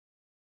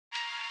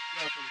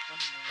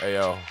Hey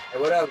yo, Hey,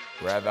 what up?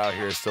 Rav out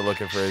here still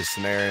looking for his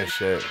snare and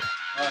shit.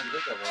 Hey,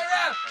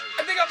 Rav,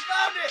 I think I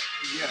found it!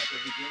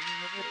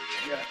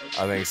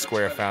 I think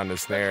Square found the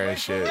snare and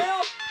shit.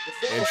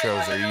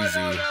 Intros are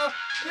easy.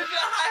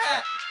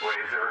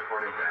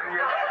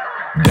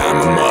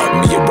 Diamond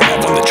mud, me and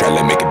Rav on the trail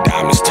and make a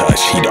diamonds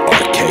touch. He the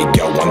arcade,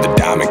 yo, on the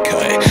diamond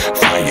cut.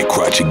 Find your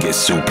crutch and get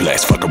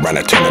suplex. Fuck around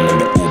and turn him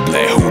into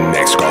ooblet. Who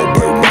next?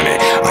 Goldberg running.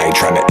 I ain't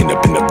trying to end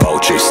up in the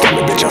vulture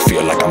stomach, bitch. I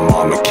feel like I'm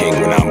Armor King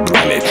when I'm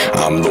blunted.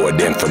 I'm Lord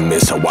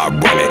Infamous, how I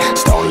run it.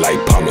 Stone like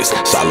pumice,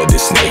 solid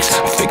as snakes.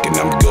 I'm thinking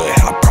I'm good,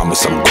 I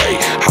promise I'm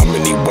great. How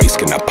many ways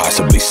can I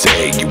possibly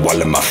say? You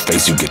all in my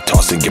face, you get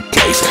tossed in your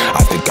place.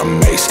 I think I'm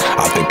Mace,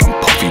 I think I'm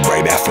Puffy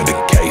right after the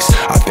case.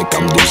 I think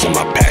I'm losing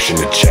my passion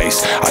to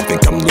chase. I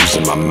think I'm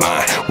losing my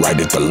mind, right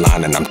at the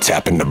line and I'm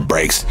tapping the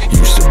brakes.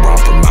 Used to run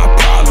from my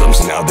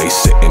problems, now they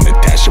sitting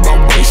attached to my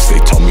waist. They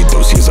told me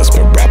those years I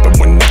spent rapping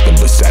with nothing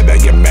but sad. I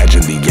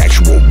imagine the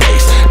actual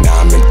waste.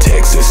 Now I'm in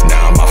Texas,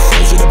 now my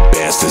friends are the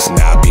bestest.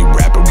 Now I be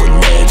rapping with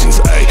legends,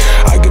 ayy.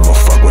 I give a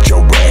fuck what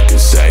your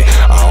records say.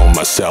 I own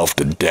myself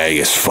today,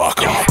 it's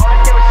fuck 'em.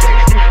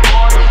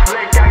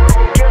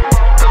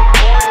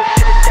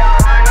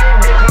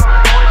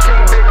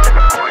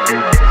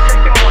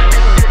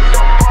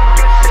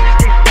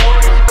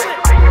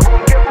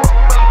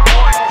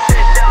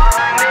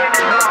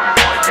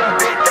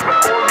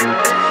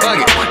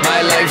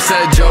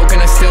 A joke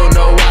and I still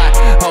know why.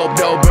 Hope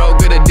dope broke,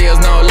 good at deals,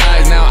 no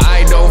lies. Now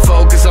I don't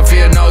focus, I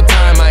fear no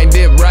time. I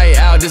dip right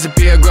out,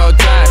 disappear, grow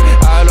tired.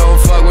 I don't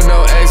fuck with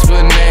no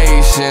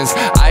explanations.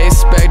 I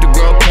expect to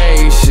grow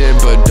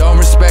patient, but don't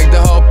respect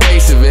the whole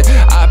pace of it.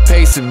 I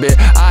pace a bit,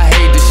 I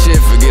hate this shit.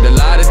 Forget a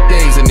lot of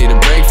things, I need a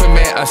break from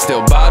it. I'm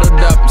still bottled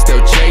up, I'm still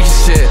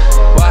chasing shit.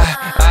 Why?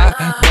 I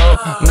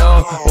don't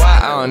know why.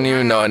 I don't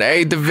even know an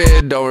eighth of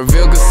it. Don't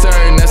reveal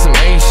concern, that's some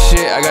ain't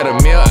shit. I got a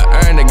meal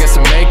I earned, I guess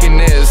I'm making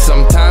this.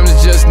 Sometimes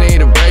I just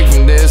need a break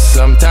from this.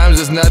 Sometimes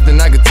there's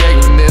nothing I can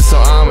take from this. So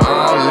I'm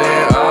all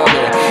in, all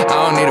in.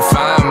 I don't need to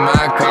find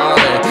my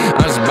calling.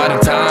 I'm just by the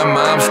time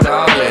I'm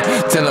stalling.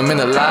 Till I'm in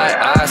the light,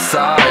 I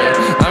saw it.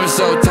 I'm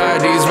so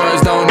tired, these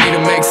words don't need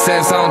to make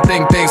sense. I don't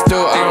think things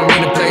through, I don't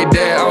mean to play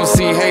dead. I don't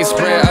see hate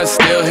spread, I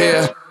still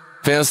hear.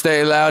 Film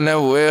stay loud,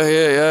 never will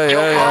hear, yeah,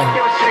 yeah, yeah.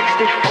 Your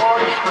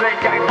 60-40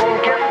 split, I won't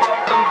give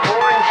up, I'm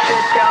pouring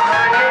shit down.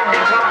 I need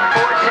this, my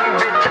fortune,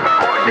 bitch, I'm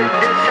recording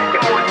this.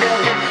 Second more than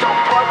this, so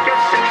fuck your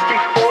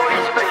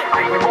 60-40 split.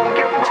 I won't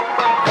give up,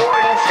 I'm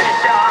pouring shit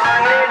down.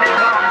 I need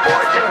this, my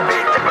fortune,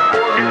 bitch, I'm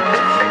recording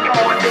this. Second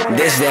more than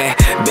this. This that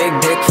big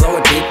dick flow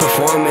with deep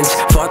performance.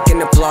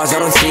 Fucking applause, I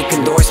don't seek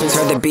endorsements.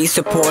 Rather be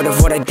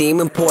supportive, what I deem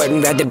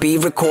important. Rather be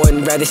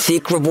recording, rather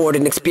seek reward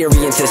and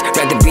experiences.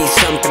 Rather be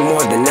something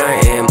more than I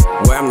am.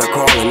 Where I'm not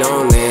crawling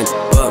on land,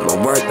 but my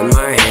worth in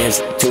my hands.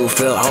 To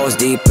fill holes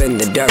deep in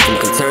the dirt from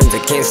concerns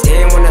I can't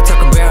stand when I talk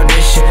about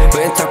this shit.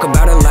 But talk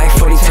about a life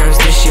 40 times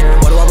this year.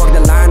 Why do I walk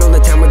the line all the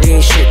time with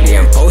getting shit?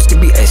 Yeah, I'm supposed to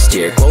be S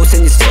tier. Close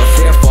and you still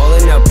fear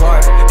falling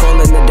apart.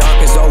 Crawling in the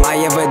dark is all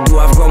I ever do.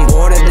 I've grown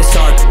bored of this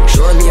arc.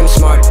 Surely I'm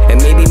smart,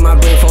 and maybe my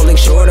brain falling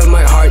short of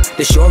my heart.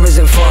 The shore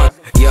isn't far.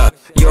 Yeah,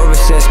 your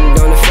assessment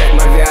don't affect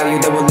my value.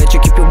 That will let you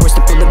keep your worst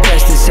to pull the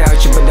best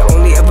out you. But the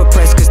only ever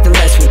press cause the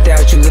less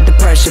without you. Let the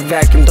pressure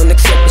vacuum, don't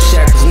accept the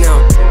shackles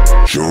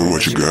now. Show 'em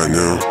what you got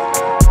now.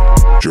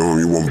 Show 'em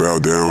you won't bow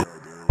down.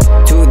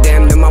 Too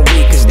damn to my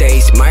weakest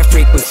days. My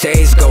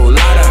frequencies go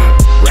louder.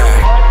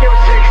 Right. Your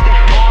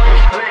 60-40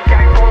 split,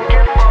 I won't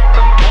give up,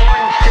 I'm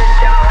pouring shit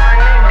down. I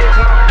need this,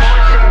 my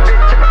fortune,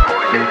 bitch, I'm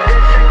recording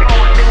this. Second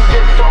more than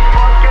this, so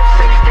fuck your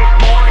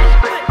 60-40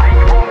 split. I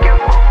won't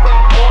give up,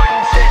 I'm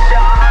pouring shit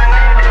down. I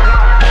need this,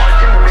 my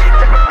fortune, bitch,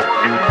 I'm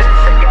recording this.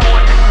 Second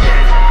more than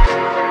this.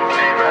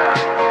 Hey, Rav.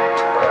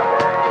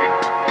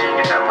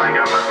 Get that mic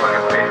out of my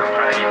fucking face, I'm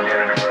trying to eat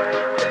dinner.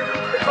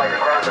 It's like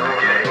across the room.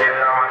 Get it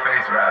out of my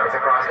face, Rav. It's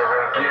across the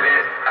room. Get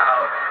it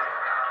out.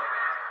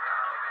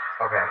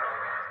 Okay.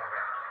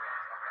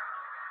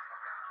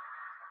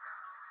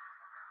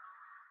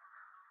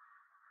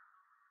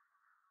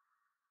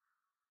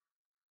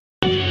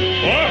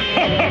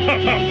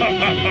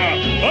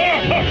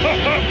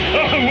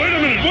 Wait a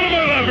minute, what am I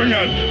laughing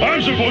at?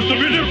 I'm supposed to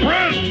be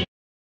depressed!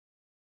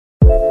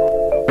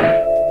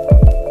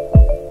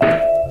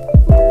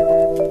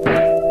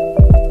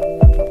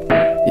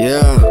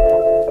 Yeah.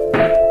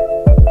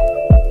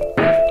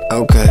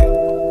 Okay.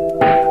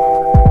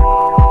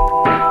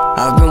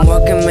 I've been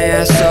working my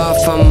ass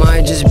off, I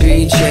might just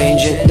be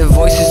changing. The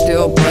voice is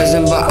still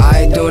present, but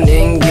I don't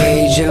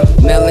engage him.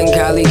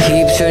 Melancholy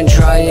keeps on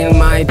trying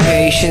my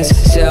patience.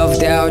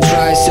 Self-doubt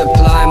tries to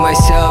supply my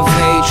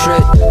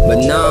self-hatred. But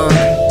nah,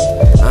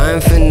 I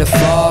ain't finna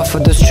fall for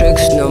those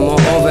tricks no more.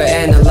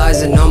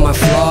 Overanalyzing all my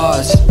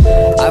flaws.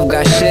 I've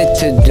got shit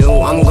to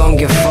do, I'm gon'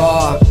 get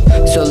far.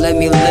 So let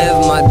me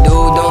live, my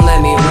dude, don't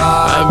let me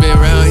rob. I've been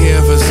around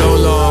here for so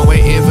long,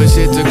 waiting for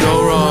shit to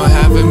go wrong.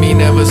 Half of me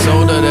never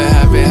sold her to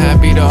have been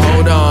happy to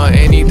hold on.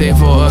 Anything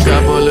for a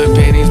couple of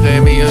pennies, pay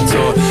me a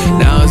tour.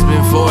 Now it's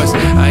been forced,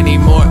 I need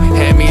more,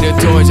 hand me the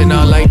torch. And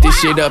I like this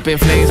shit up in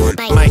flames.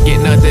 Might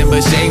get nothing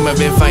but shame. I've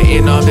been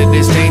fighting off the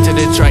disdain to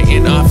the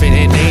Triton, often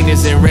in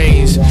anus and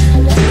range.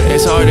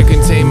 It's hard to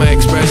contain my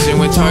expression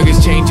when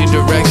targets changing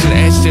direction,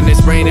 etched in this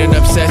brain and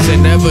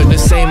obsession. Never the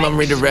same, I'm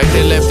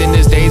redirected. Left in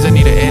this daze, I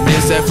need to end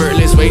this.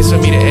 Effortless ways for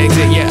me to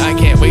exit. Yeah, I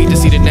can't wait to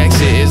see the next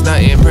shit. It's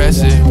not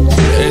impressive.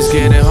 It's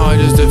getting hard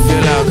just to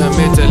feel out.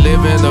 Commit to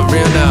living the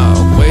real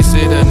now.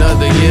 Wasted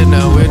another year,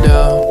 now we're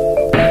down.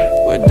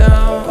 We're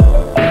down.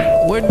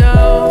 We're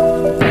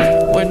down.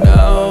 We're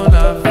down. I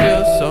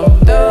feel so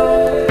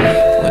down.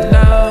 We're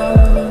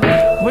down.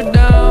 We're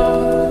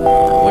down.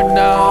 We're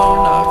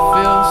down. I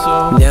feel so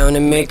down to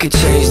make a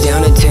change,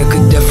 down to take a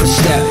different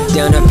step,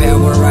 down up at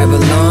where I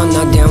belong,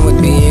 not down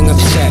with being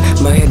upset.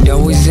 My head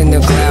always in the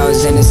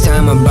clouds, and it's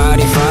time my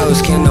body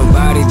follows. Can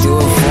nobody do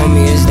it for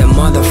me? Is the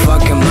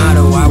motherfucking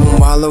motto. I won't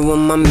wallow in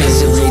my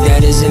misery,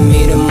 that isn't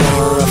me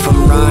tomorrow. If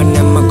I'm riding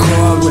at my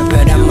core, rip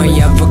it at my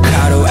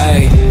avocado,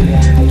 ayy.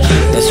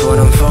 That's what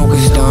I'm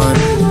focused on.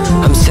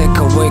 I'm sick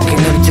of waking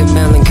up to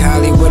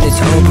melancholy with its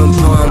open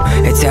palm.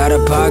 It's out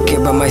of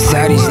pocket, but my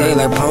sides they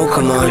like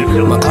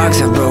Pokemon. My clocks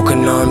have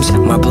broken arms,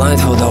 my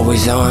blindfold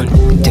always on.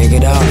 Take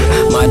it off,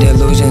 my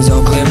delusions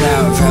all cleared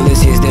out.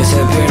 Fallacies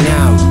disappear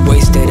now.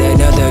 Wasted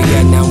another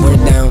year, now we're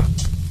down.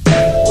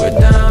 We're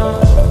down.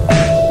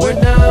 We're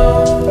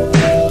down.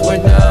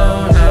 We're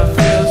down. I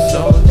feel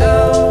so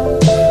down.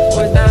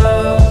 We're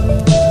down.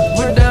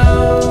 We're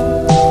down.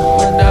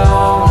 We're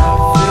down.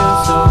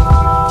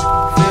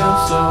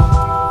 I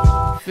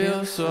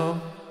feel so.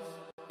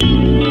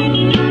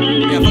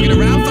 Yeah, fucking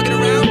around.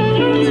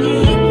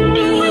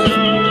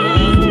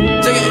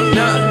 Take it,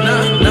 nah.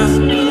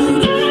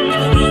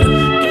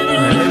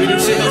 Maybe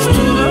this shit is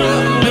too loud.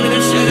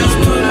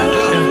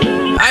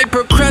 I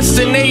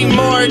procrastinate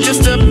more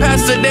just to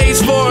pass the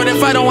days forward.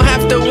 If I don't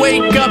have to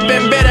wake up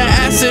in bed,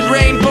 acid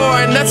rain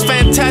pour, and that's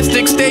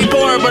fantastic. Stay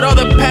poor, but all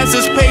the past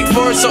is paid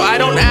for, so I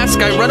don't ask.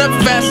 I run up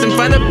fast and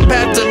find a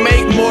path to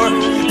make more.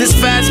 This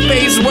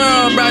fast-paced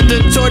world brought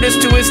the tortoise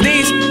to his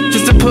knees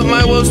just to put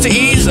my woes to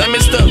ease. I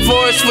miss the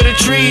forest for the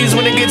trees.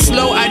 When it gets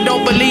slow, I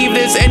don't believe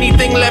there's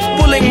anything left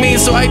fooling me,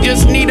 so I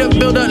just need to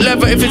build a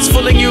lever. If it's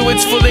fooling you,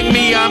 it's fooling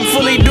me. I'm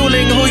fully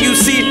dueling who you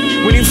see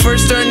when you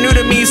first are new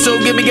to me, so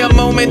give me a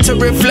moment to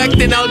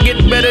reflect and I'll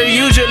get better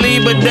usually.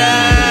 But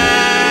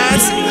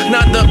that's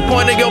not the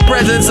point of your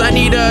presence. I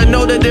need to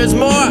know that there's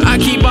more. I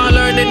keep on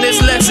learning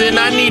this lesson.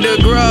 I need to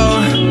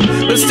grow,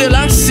 but still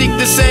I seek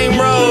the same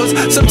roads.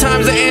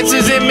 Sometimes the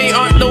answers in me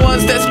aren't the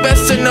ones that's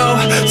best to know.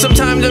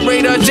 Sometimes the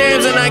radar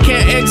jams and I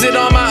can't exit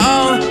on my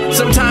own.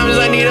 Sometimes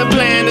I need a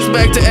plan that's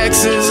back to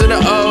X's and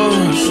the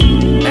O's.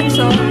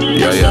 XO.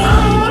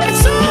 Yeah.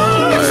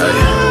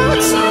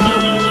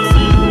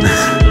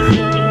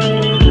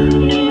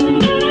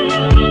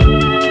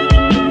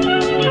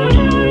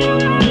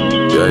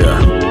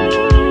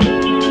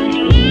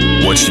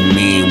 What you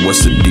mean?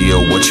 What's the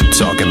deal? What you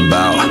talking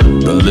about?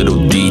 The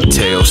little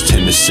details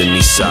tend to send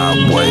me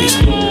sideways.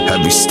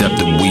 Every step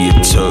that we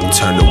had took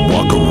turned to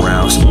walk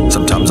arounds.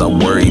 Sometimes I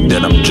worry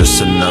that I'm just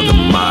another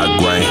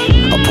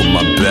migraine. I put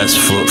my best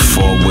foot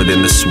forward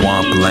in the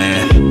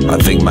swampland. I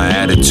think my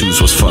attitudes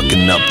was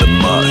fucking up the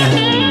mud.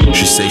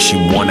 She say she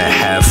wanna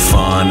have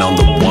fun on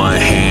the one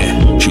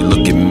hand. She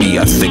look at me,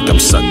 I think I'm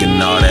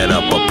sucking all that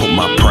up. I put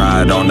my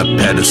pride on the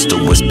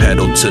pedestal, it's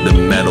pedal to the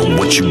metal.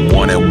 What you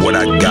wanted, what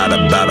I got,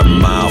 about a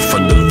mile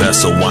from the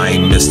vessel. I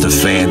ain't Mr.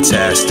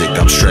 Fantastic,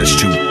 I'm stretched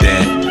too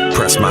thin.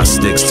 Press my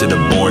sticks to the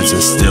boards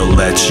and still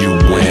let you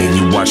win.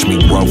 You watch me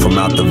grow from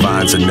out the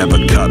vines and never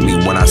cut me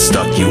when I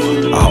stuck you.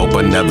 I hope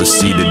I never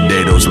see the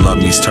day those love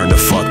me's turn to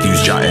fuck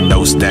yous. Jotting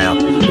those down,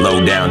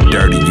 low down,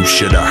 dirty, you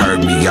should've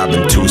heard me. I've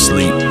been too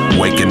asleep,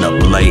 waking up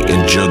late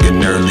and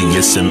jugging early.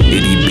 It's some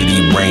itty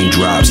bitty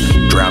raindrops,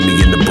 drown me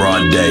in the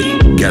broad day.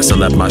 Guess I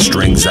left my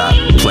strings out,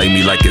 play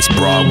me like it's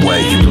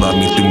Broadway. You love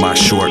me through my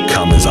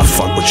shortcomings, I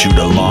fuck with you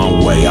the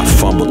long way. I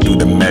fumble through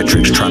the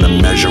metrics, trying to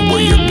measure where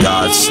your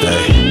gods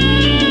stay.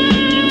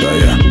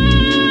 Yeah.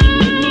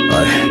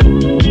 Aye.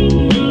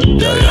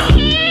 Yeah.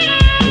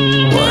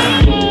 What?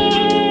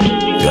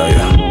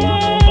 Yeah.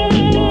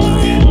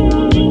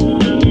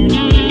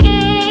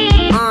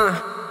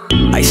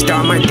 I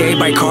start my day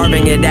by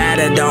carving it out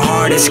of the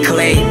hardest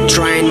clay,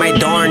 trying my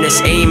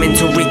darnest, aiming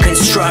to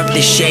reconstruct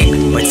the shape.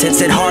 But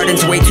since it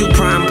hardens way too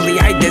promptly,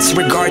 I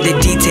disregard the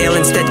detail,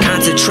 instead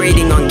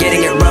concentrating on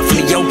getting it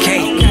roughly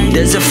okay.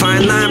 There's a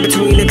fine line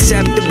between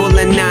acceptable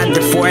and not,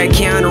 therefore I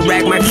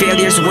counteract my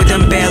failures with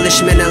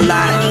embellishment a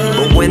lot.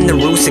 But when the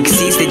ruse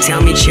succeeds, they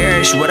tell me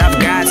cherish what I've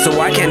got,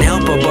 so I can't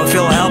help it but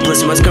feel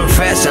helpless, must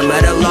confess I'm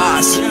at a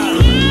loss.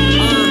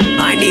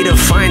 I need to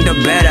find a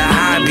better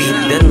hobby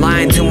than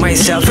lying to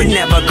myself, it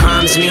never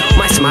calms me.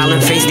 My smiling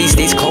face these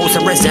days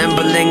closer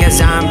resembling a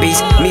zombie's.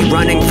 Me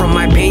running from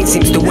my pain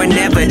seems to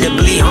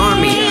inevitably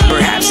harm me.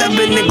 Perhaps I've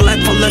been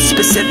neglectful of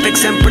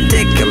specifics and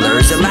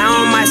particulars,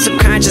 allowing my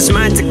subconscious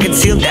mind to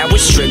conceal that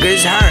which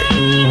triggers hurt.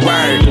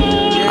 Word,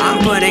 I'm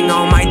putting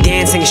on my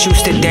dancing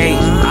shoes today.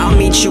 I'll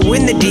meet you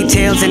in the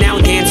details and I'll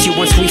dance you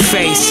once we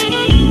face.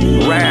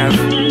 Rev,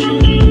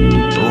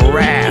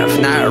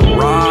 not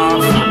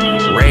Rav,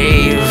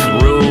 rave.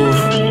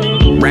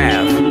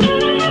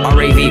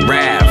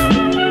 Rav.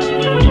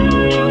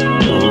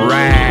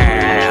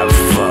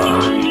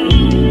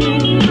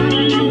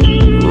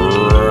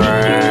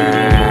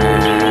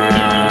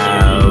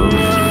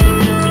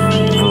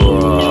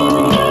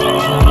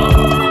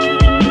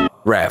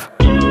 Rav.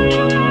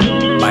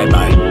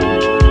 Bye-bye.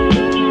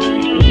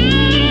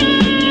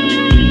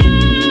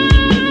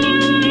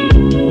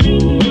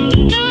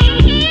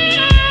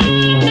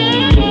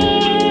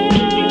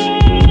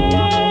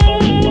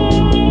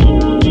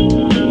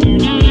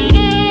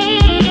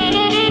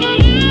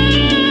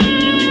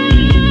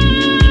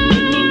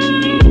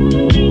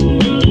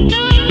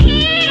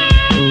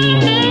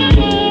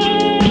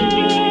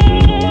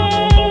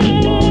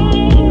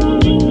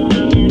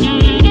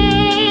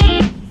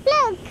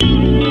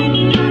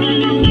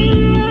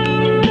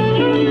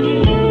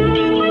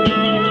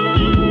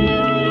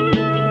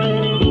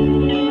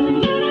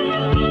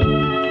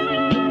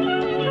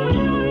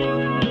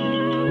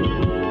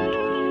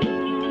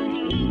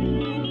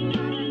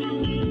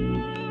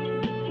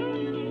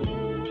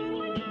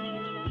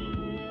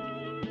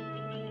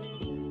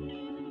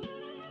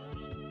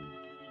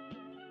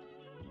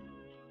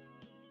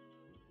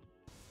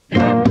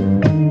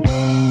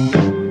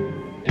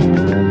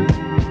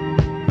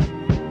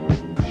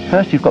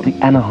 First you've got the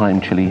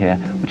Anaheim chili here,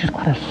 which is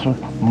quite a sort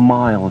of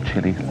mild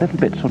chili, a little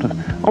bit sort of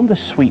on the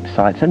sweet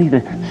side. It's only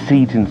the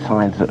seeds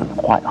inside that are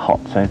quite hot,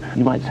 so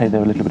you might say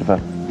they're a little bit of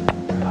a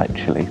type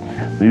chili.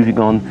 Moving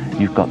on,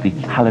 you've got the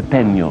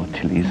jalapeno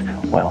chilies.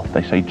 Well,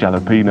 they say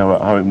jalapeno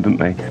at home, don't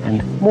they?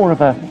 And more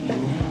of a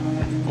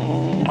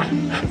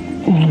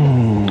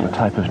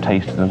type of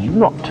taste to them.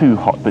 Not too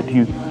hot, but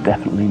you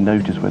definitely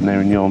notice when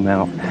they're in your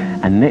mouth.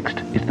 And next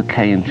is the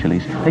Cayenne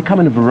chilies. They come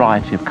in a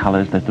variety of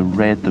colours. There's the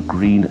red, the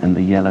green and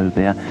the yellow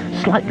there.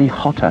 Slightly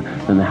hotter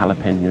than the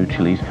jalapeno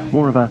chilies.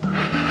 More of a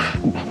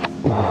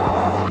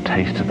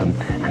taste to them.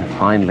 And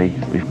finally,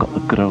 we've got the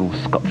good old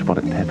Scotch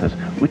bonnet peppers,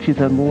 which is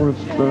a more of,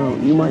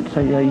 you might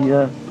say,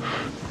 a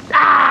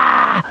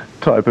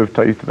type of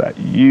taste to that.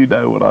 You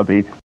know what I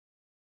mean.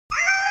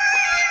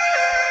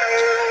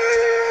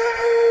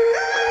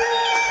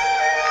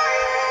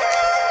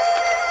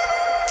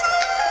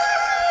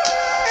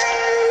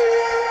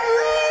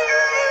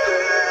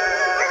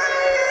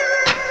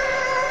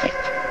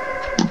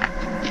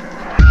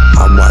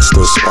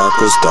 Those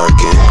sparkles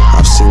darken,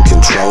 I've seen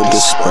control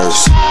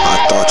disperse. I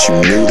thought you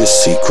knew the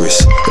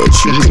secrets, that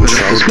you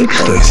controlled the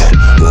earth.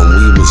 When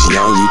we was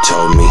young, you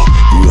told me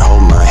you'd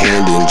hold my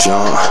hand in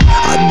John.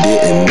 I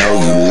didn't know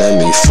you let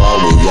me fall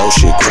with your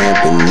shit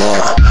cramping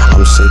up.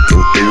 I'm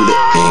sinking through the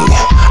ink,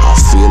 I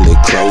feel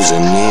it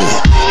closing in.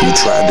 You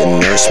tried to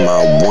nurse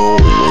my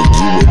wound when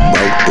you had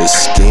broke the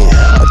skin.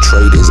 I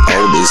trade his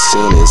oldest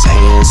sin, his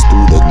hands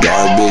through the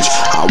garbage.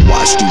 I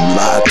watched you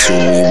lie to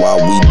me while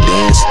we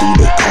danced through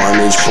the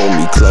carnage. Pull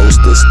me close,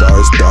 the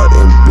stars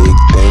darting, big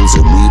things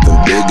are even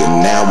bigger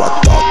now. I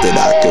thought that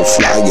I could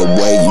fly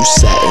away, you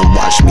sat and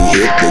watched me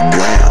hit the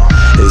ground.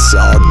 It's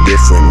all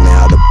different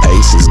now, the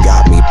pace has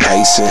got me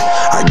pacing.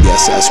 I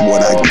guess that's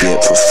what I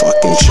get for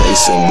fucking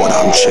chasing what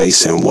I'm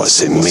chasing.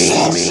 What's it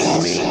mean?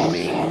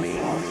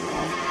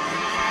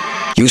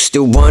 You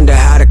still wonder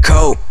how to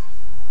cope,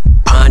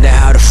 ponder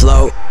how to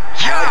float.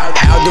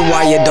 How do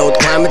I adult?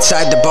 Climb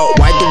inside the boat.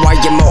 Why do I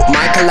emote?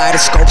 My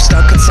kaleidoscope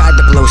stuck inside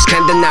the blues.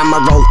 Can't deny my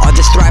role.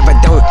 Others thrive, I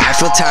don't. I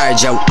feel tired,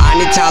 yo. I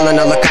need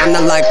Tylenol. Look, I'm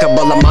not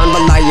likable. I'm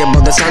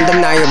unreliable. That's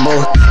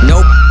undeniable.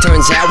 Nope.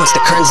 Turns out once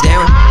the curtain's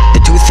down, the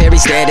tooth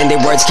fairy's dead and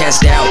their words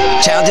cast out.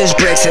 Childish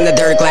bricks in the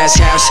dirt glass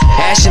house.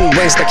 Ashen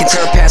wings that can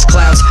surpass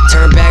clouds.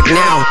 Turn back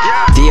now.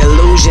 The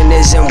illusion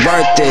isn't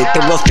worth it.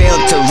 They will fail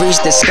to reach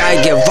the sky,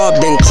 give up,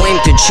 then claim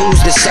to choose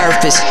the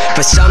surface.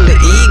 For some, the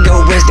ego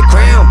wins the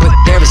crown, but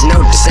there is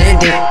no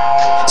descending.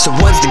 So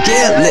once the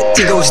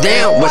guillotine goes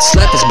down, what's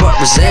left is but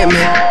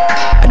resentment.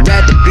 I'd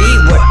rather be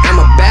what I'm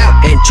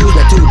about and choose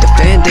not to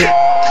defend it.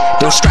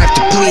 Don't strive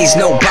to please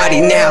nobody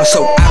now,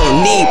 so I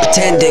don't need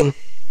pretending.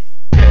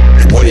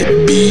 What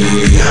it be,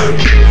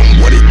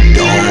 what it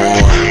don't,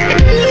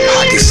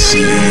 I can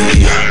see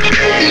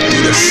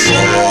through the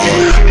floor.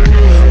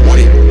 What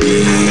it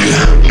be,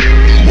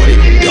 what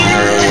it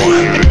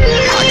don't,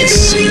 I can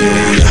see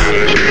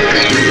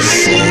through the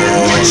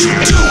floor. What you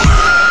do,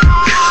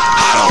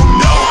 I don't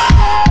know,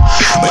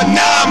 but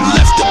now I'm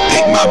left to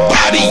pick my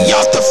body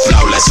off the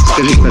floor. Let's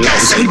fucking go,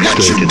 say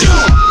what you do.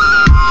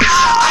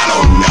 I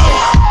don't know,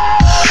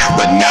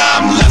 but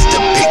now I'm left to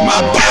pick my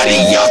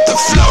body off the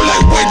floor.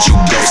 Like where'd you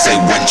go, say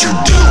what you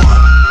do.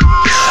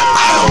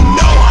 I don't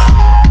know,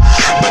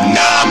 but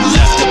now I'm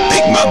left to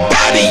pick my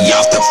body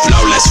off the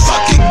floor. Let's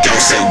fucking go,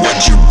 say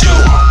what you do.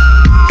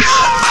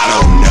 I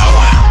don't know,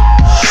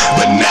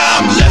 but now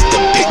I'm left to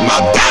pick my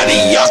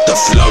body off the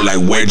floor.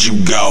 Like where'd you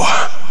go.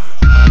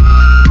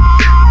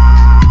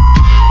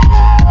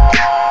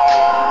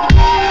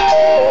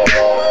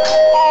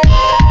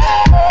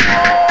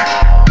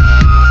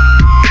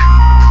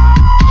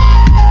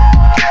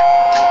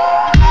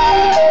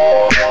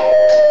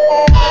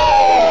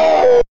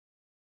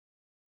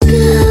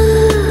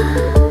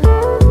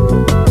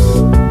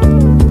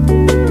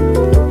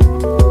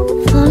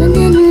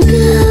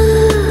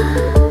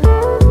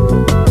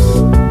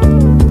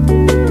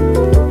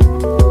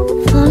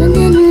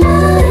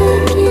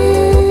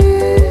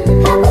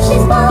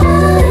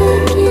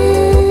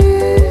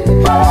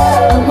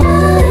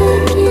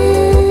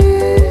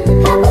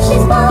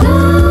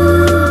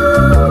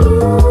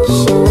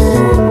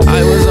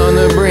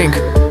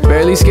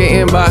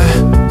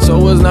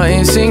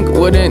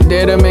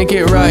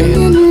 make it right.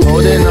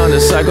 Holding on to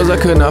cycles, I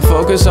could not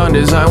focus on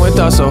design with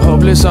thoughts so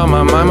hopeless on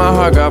my mind. My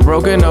heart got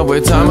broken up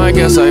with time. I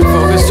guess I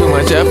focused too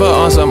much effort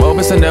on some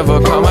opens to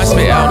never come. I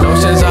spit out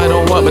notions I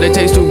don't want, but it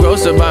tastes too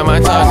gross to bite my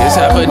tongue. It's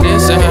half of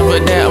this and half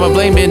of that. I'ma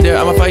blame bender,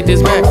 I'ma fight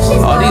this back.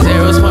 All these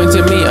arrows point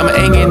to me, I'ma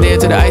hang in there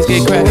till the ice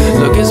get cracked.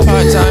 Look, it's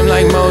part-time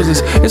like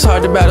Moses. It's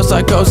hard to battle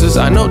psychosis.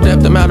 I know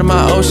depth, I'm out of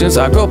my oceans.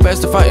 I grow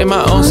best to fight in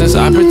my own sense.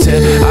 I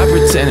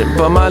pretend,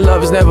 but my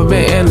love has never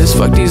been endless.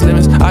 Fuck these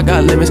limits, I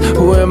got limits.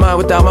 Who am I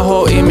without my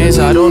whole image?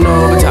 I don't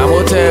know, but time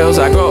will tell. As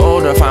I grow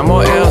older, I find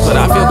more L's, but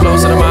I feel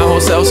closer to my whole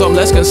self, so I'm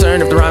less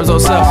concerned if the rhymes don't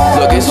sell.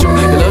 Look, it's true,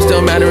 your love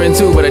still mattering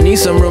too, but I need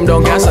some room,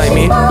 don't gaslight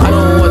me. I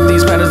don't want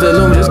these patterns to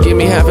loom, just give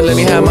me half and let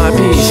me have my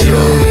piece. Show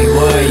me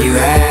what you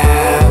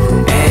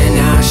have, and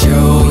I'll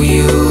show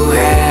you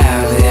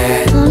have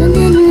that.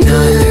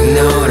 Nothing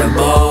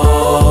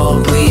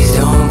notable, please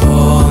don't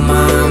pull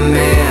my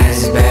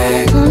mask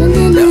back.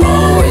 There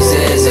always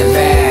is a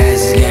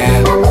vast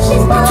gap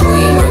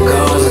between my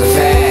goals and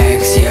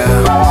facts,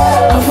 yeah.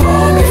 I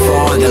fall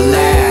before the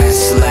last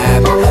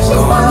slap, going la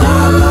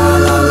la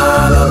la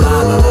la la la la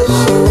la.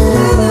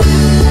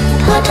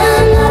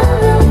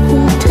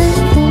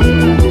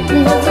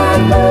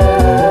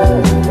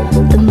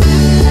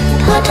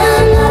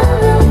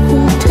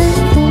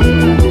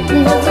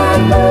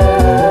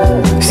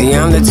 See,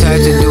 I'm the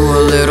type to do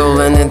a little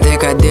and then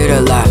think I did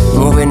a lot.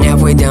 Moving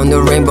halfway down the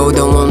rainbow,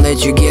 don't won't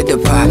let you get the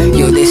pot.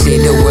 Yo, they say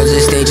the world's a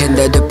stage and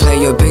that the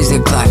player pays the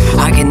clock.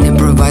 I can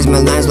improvise my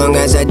lines long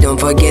as I don't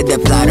forget the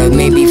plot. Or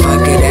maybe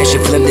fuck it, I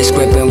should flip the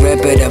script and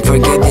rip it up.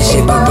 Forget this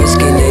shit, but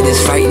risking it is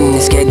fighting.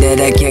 It's scared that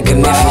I can't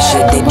commit for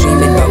shit. They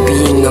dreaming about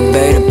being a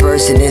better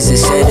person is a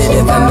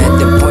sedative. I'm at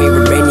the point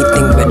where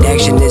anything but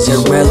action is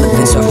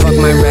irrelevant. So fuck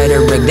my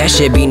rhetoric, that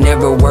shit be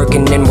never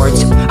working in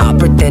words. I'll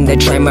pretend I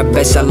try my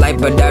best, I lie,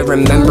 but I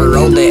remember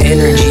all the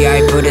energy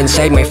I put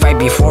inside my fight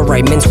before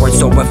I mince words.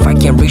 So if I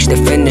can't reach the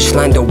finish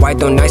line, then why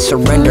don't I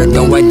surrender?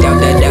 Though I doubt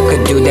that I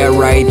could do that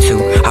right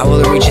too. I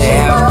will reach a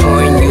half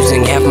point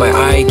using half my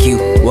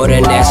IQ. What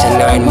an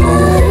asinine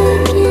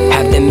move.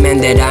 Have the man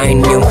that I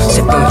knew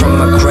sipping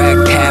from a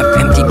cracked half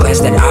empty glass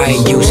that I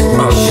use. Show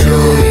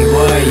me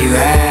what you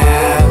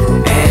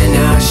have, and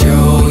I'll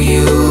show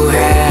you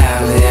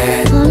have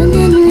that.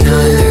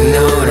 Nothing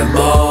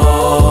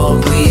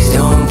notable, please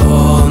don't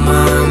pull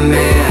my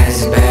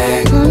mask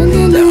back.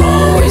 There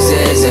always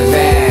is a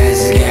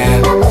vast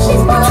gap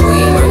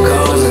between my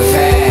goals and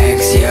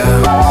facts,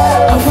 yeah.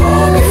 I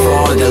fall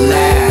before the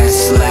last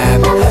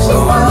slap, going la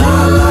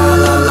la la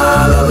la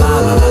la la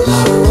la la.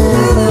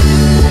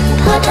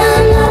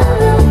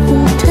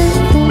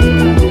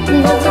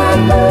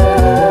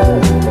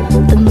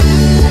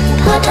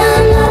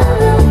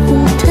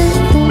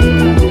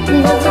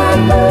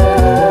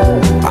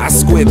 I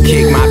squib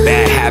kick my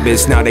bad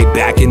habits, now they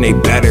back and they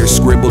better.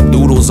 Scribble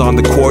doodles on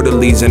the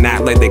quarterlies and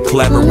act like they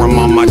clever. I'm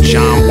on my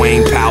John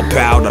Wayne pow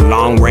pow, the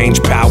long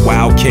range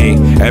powwow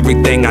king.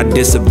 Everything I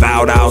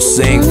disavowed I'll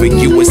sing. For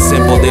you it's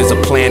simple, there's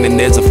a plan and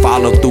there's a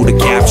follow through the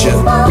capture.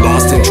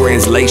 Lost in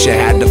translation,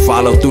 had to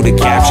follow through the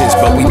captions,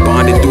 but we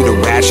bonded through the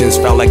rations,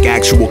 felt like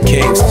actual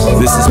kings.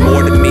 This is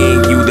more to me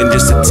and you than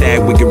just a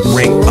tag we can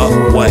ring up.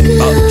 What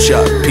up,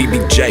 Chuck?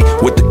 PBJ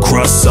with the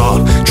crust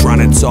off, trying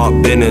to talk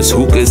business,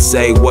 who could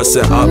say what's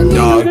an up,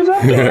 dog?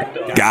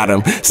 Got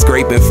him,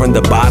 scraping from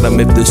the bottom.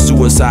 If the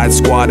Suicide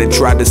Squad had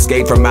tried to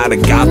escape from out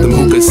of Gotham,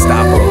 who could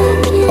stop him?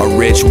 A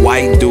rich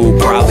white dude,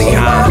 probably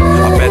high.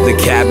 Up at the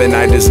cabin,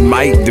 I just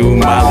might do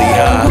Molly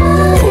high.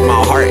 Put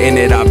my heart in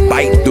it, I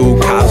bite through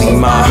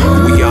Kalima.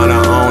 We on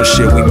our own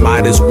shit, we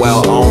might as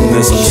well own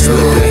this. I'm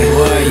slipping.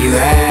 What you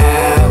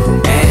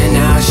have, and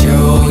I'll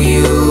show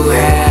you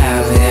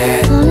have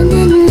that.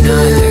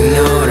 Nothing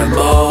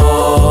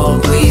notable,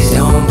 please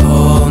don't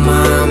pull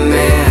my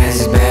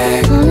mask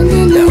back.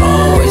 There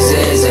always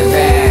is a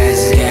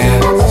vast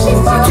gap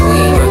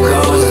between my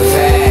goals and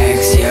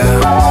facts,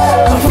 yeah.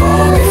 I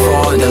fall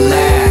before the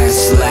last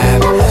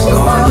slap, going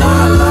la la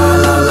la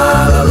la la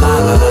la la la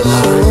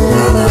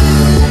la.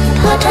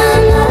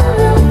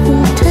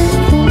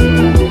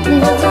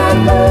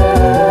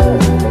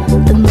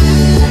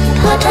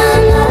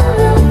 Part-time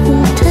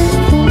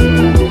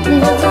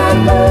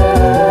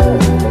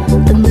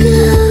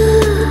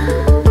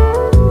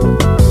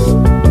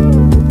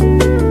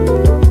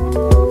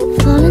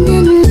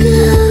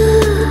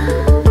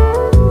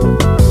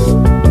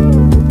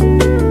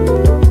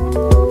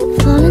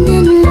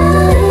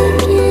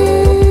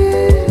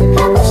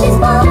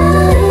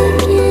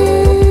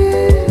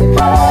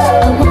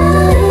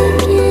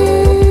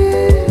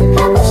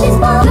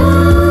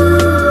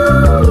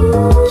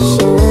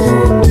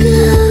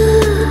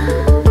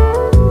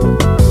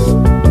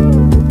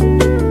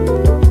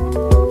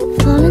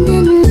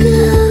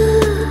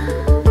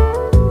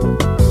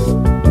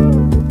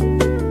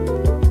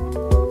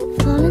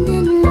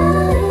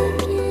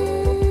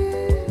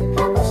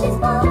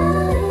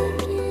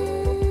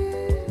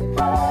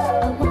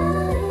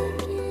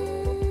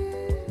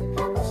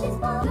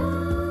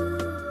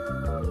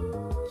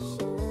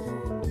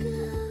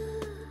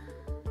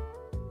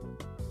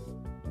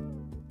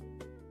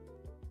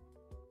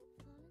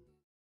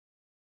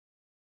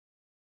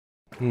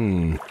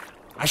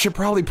I should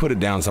probably put it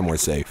down somewhere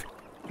safe.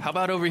 How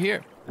about over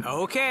here?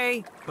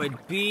 Okay,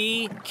 but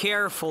be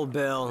careful,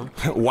 Bill.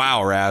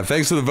 Wow, Rav.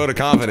 Thanks for the vote of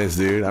confidence,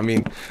 dude. I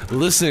mean,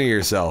 listen to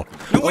yourself.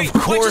 No, wait,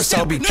 of course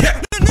I'll be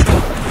careful.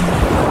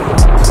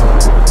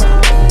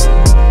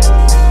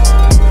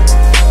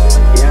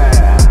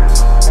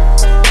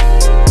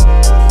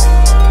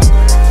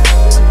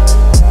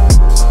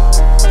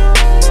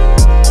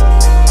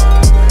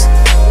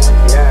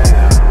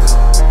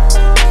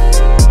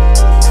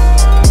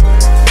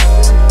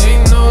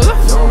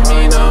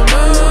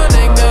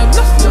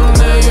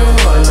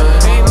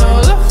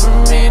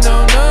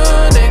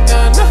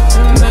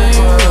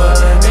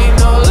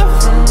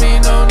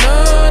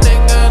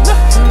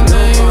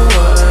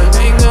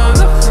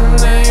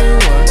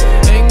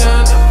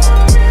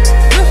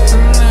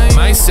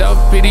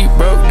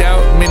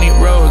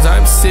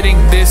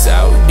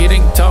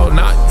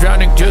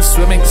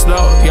 Swimming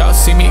slow, y'all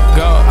see me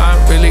go,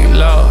 I'm really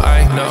low,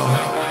 I know.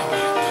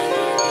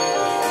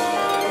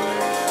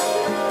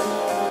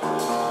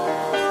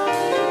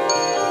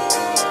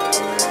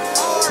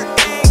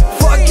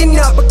 Fucking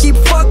up, I keep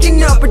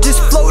fucking up, I just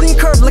floating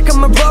curve like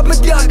I'm a rubber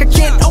duck. I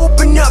can't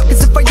open up,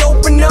 cause if I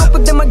open up,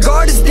 but then my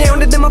guard is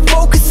down, and then my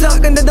focus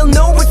suck, and then they'll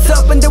know what's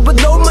up, and they will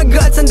load my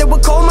guts, and they will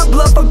call my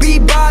bluff. I'll be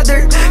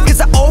bothered, cause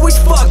I always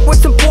fuck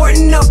what's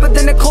important up, but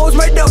then I close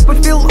right up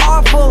and feel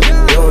awful.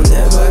 You'll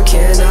never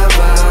can I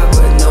vibe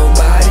with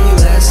nobody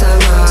less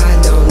I'm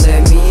high. Don't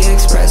let me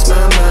express my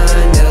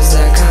mind as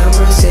the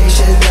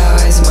conversation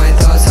dies. My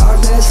thoughts are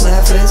best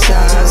left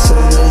inside.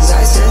 Soon as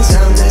I sense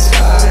I'm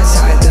despised,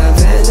 hide the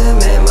venom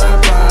in my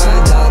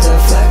pride. I'll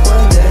deflect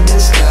with the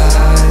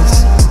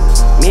disguise.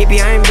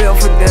 Maybe I ain't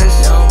built for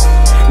this.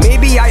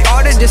 Maybe I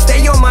ought to just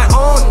stay on my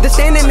own, just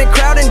stand in the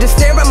crowd and just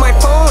stare at my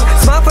phone.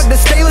 Smile for the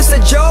stainless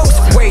of jokes.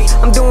 Wait,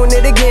 I'm doing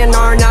it again,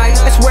 aren't I?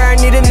 I swear I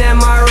need an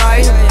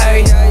MRI.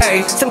 Ay,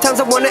 ay.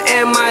 Sometimes I wanna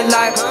end my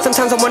life,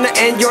 sometimes I wanna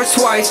end yours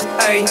twice.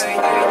 Ay.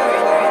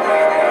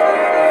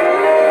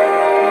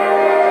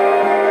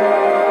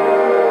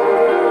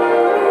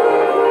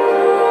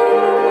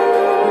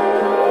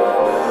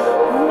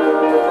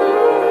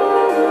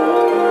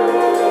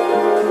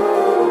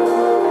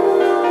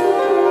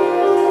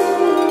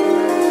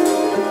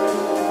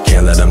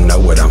 Let them know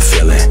what I'm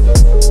feeling.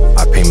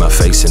 I paint my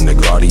face in the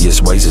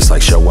gaudiest ways. It's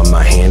like showing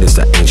my hand is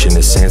the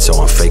ancientest sand. So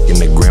I'm faking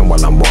the grin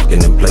while I'm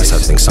walking in place. I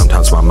think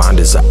sometimes my mind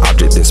is an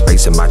object in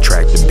space. And my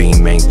tractor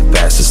beam ain't the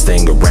fastest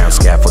thing around.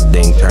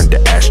 Scaffolding turned to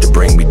ash to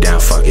bring me down.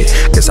 Fuck it,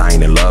 guess I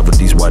ain't in love with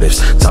these what ifs.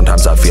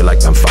 Sometimes I feel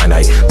like I'm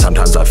finite.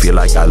 Sometimes I feel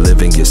like I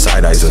live in your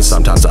side eyes. And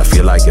sometimes I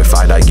feel like if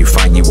I die you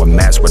find you a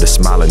mask with a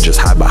smile and just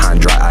hide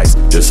behind dry eyes.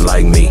 Just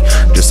like me,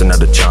 just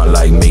another chunk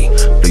like me.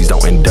 Please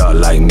don't end up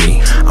like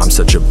me. I'm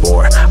such a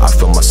bore, I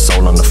feel my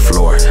soul on the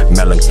floor.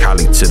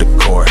 Melancholy to the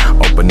core.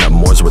 Open up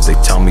more's what they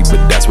tell me,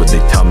 but that's what they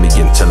tell me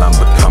until I'm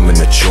becoming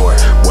a chore.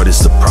 What is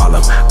the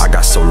problem? I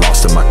got so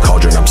lost in my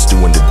cauldron. I'm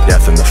stewing to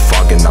death in the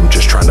fog and I'm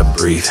just trying to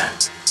breathe.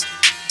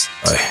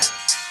 Hey,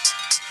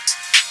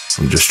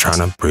 I'm just trying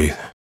to breathe.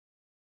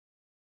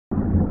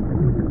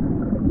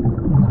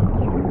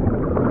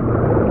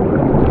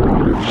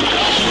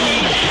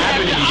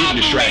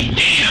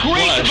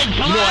 Plus, you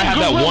know I have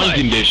that one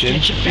condition.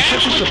 You're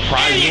such a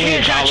surprisingly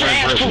intolerant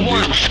person,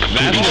 dude.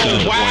 That's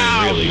the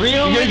point, really.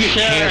 You're gonna get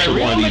cancer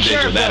one of these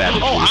days with that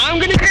attitude. Oh, I'm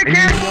gonna get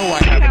cancer. You know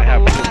I happen to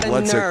have poor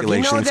blood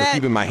circulation, so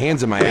keeping my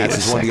hands in my ass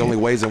is one of the only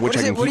ways in which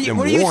I can keep them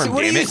warm,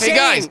 damn it. Hey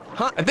guys,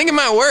 I think it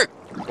might work.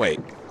 Wait.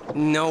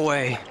 No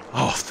way.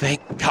 Oh,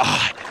 thank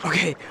God.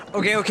 Okay,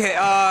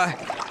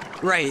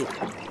 right.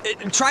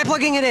 Try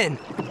plugging it in.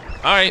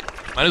 Alright,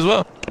 might as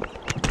well.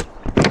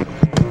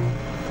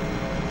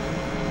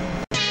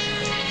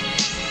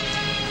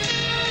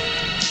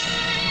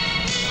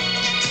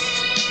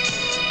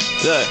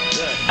 Look,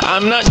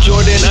 I'm not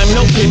Jordan, I'm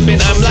no Pippin,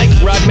 I'm like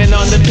Rodman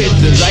on the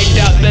Pistons. I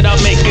doubt that I'll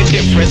make a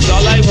difference.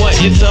 All I want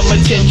is some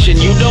attention.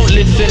 You don't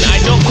listen, I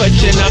don't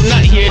question. I'm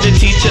not here to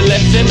teach a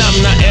lesson. I'm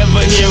not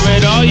ever here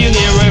at all. You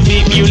hear a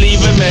beep, you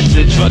leave a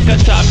message. Fuck a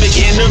topic,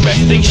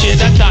 interesting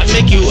shit I thought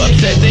make you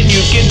upset. Then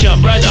you can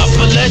jump right off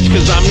a ledge,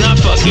 cause I'm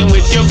not fucking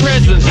with your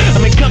presence.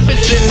 I'm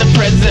encompassing the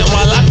present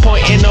while I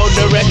point in no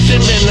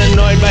direction. Been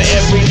annoyed by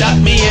every dot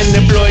being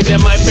deployed.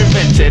 Am I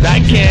prevented?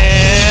 I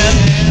can't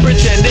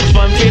pretend it's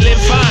fun, feeling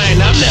fine.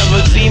 I've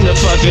never seen the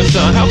fucking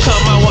sun. How come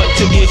I want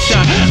to get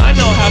shot? I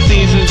know how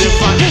seasons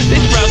define.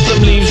 They sprout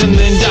some leaves and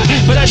then die,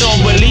 but I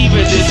don't believe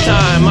it this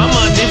time. I'm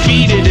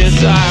undefeated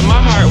inside. My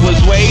heart was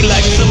weighed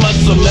like some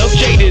muscle milk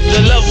jaded.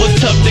 The love was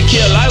tough to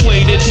kill. I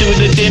waited through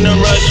the dinner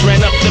rush,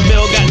 ran up the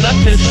bill, got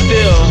nothing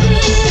still.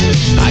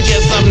 I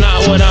guess I'm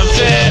not what I'm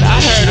fed. I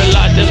heard a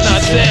lot that's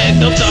not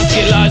said. Those thoughts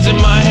get lodged in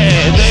my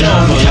head. They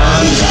don't belong.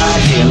 Sometimes I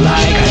feel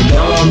like I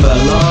don't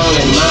belong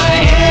in my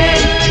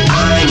head.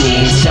 I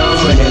need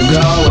somewhere to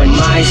go in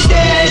my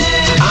stead.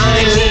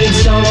 I need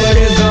somewhere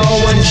to go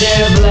once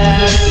they've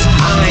left.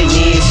 I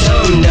need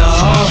something to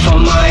offer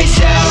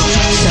myself.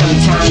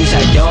 Sometimes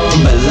I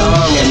don't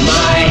belong in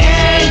my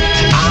head.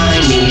 I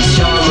need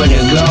somewhere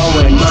to go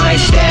in my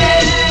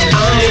stead.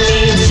 I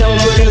need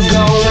somewhere to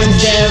go once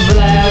they've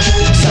left.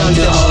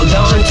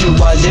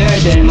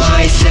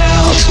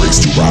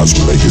 eyes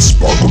will make it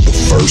sparkle the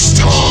first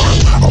time.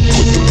 I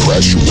put the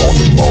pressure on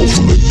the mold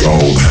full of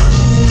gold.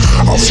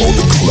 I fold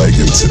the clay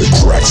into the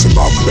cracks in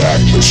my back,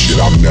 but shit,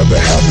 I've never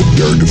had the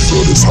dirt to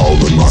fill this hole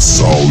in my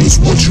soul.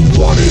 Is what you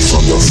wanted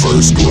from the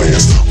first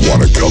glance.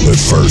 Watercolor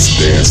first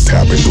dance,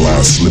 tapping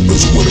glass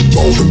slippers with a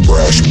bold and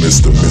brash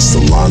mister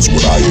lines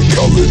what I had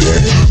colored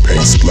in.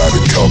 Paint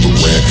splattered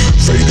covering,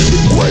 fading to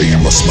gray.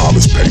 My smile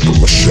is paper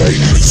mache.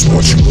 It's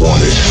what you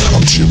wanted.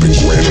 I'm chipping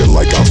granite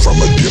like I'm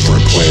from a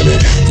different planet.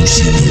 You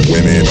see me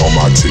winning, all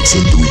my ticks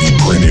are 3D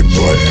printed,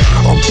 but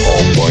I'm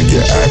Paul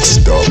Bunyan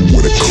axed up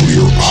with a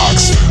clear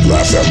ox.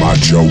 Laugh at my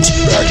jokes,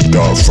 backed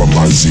up from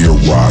my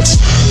Xerox.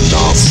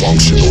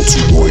 Non-functional,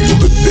 too loyal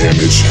to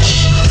damage.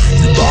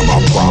 You buy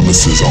my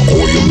promises on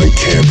oil and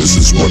canvas,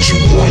 is what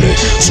you wanted.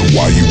 So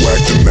why you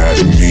acting mad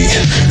at me?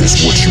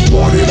 It's what you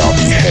wanted. I'll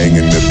be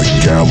hanging at the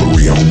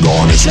gallery, I'm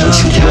gone, it's what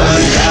you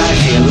wanted. Sometimes I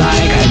feel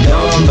like I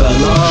don't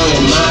belong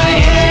in my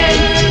head.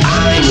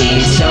 I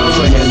need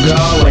someone to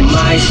go in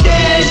my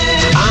stead.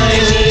 I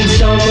need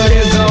somewhere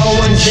to go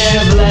once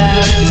they've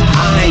left.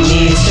 I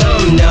need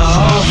something to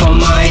hold for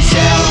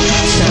myself.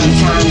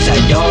 Sometimes I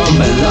don't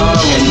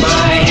belong in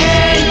my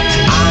head.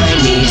 I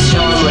need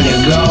someone to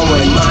go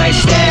in my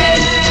stead.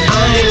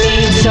 I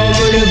need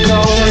somewhere to go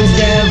once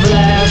they've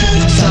left.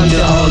 Something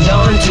to hold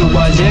on to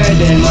other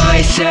than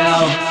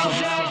myself.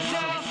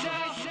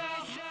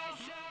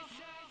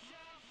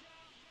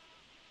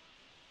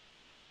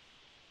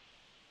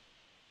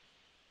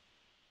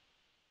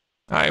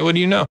 Alright, what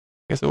do you know?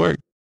 Guess it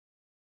worked.